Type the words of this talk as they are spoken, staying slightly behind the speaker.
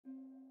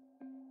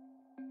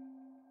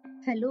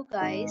Hello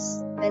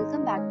guys,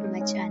 welcome back to my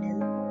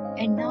channel.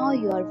 And now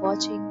you are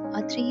watching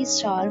a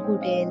 3-star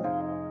hotel.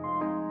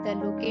 The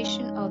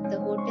location of the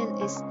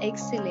hotel is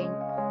excellent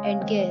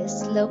and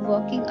guests love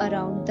walking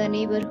around the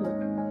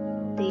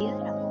neighborhood. There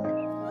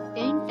are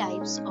 10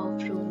 types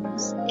of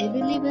rooms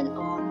available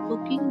on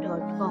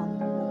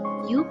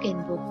booking.com. You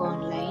can book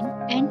online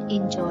and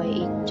enjoy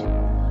it.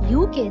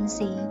 You can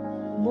see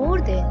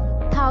more than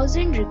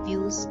 1000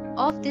 reviews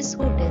of this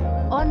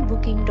hotel on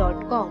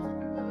booking.com.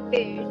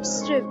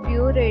 Its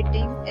review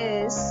rating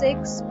is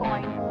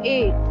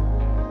 6.8,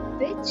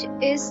 which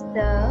is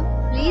the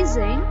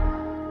pleasant.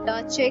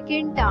 The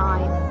check-in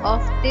time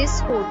of this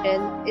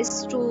hotel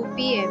is 2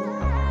 p.m.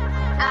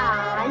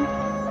 and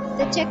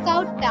the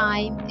checkout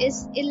time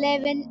is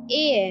 11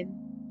 a.m.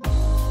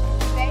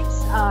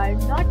 Pets are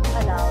not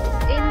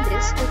allowed in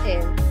this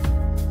hotel.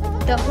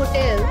 The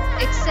hotel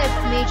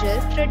accepts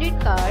major credit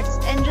cards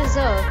and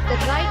reserves the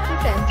right to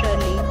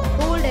temporarily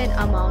hold an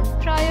amount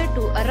prior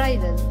to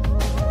arrival.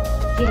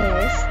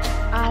 Guests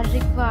are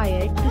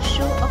required to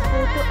show a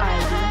photo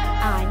ID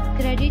and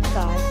credit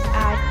card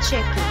at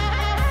check-in.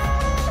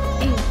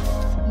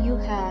 If you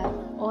have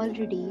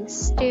already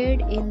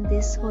stayed in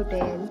this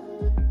hotel,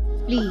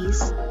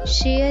 please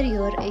share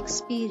your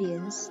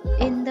experience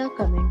in the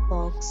comment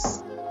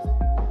box.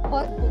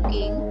 For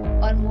booking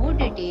or more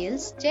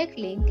details, check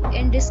link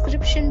in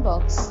description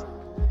box.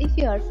 If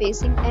you are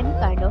facing any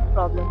kind of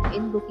problem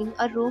in booking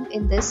a room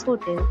in this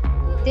hotel,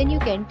 then you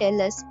can tell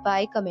us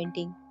by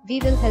commenting. We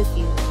will help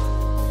you.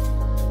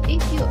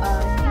 If you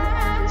are new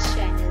on this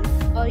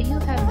channel or you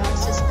have not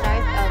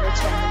subscribed our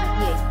channel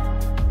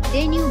yet,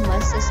 then you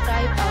must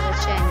subscribe our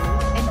channel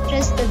and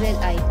press the bell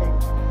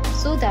icon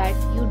so that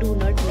you do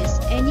not miss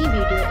any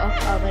video of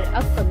our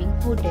upcoming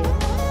hotel.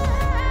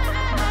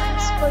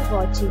 Thanks for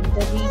watching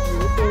the video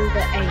till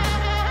the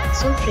end.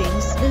 So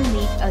friends, will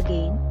meet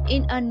again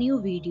in a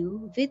new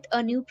video with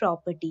a new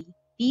property.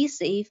 Be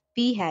safe,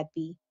 be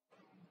happy.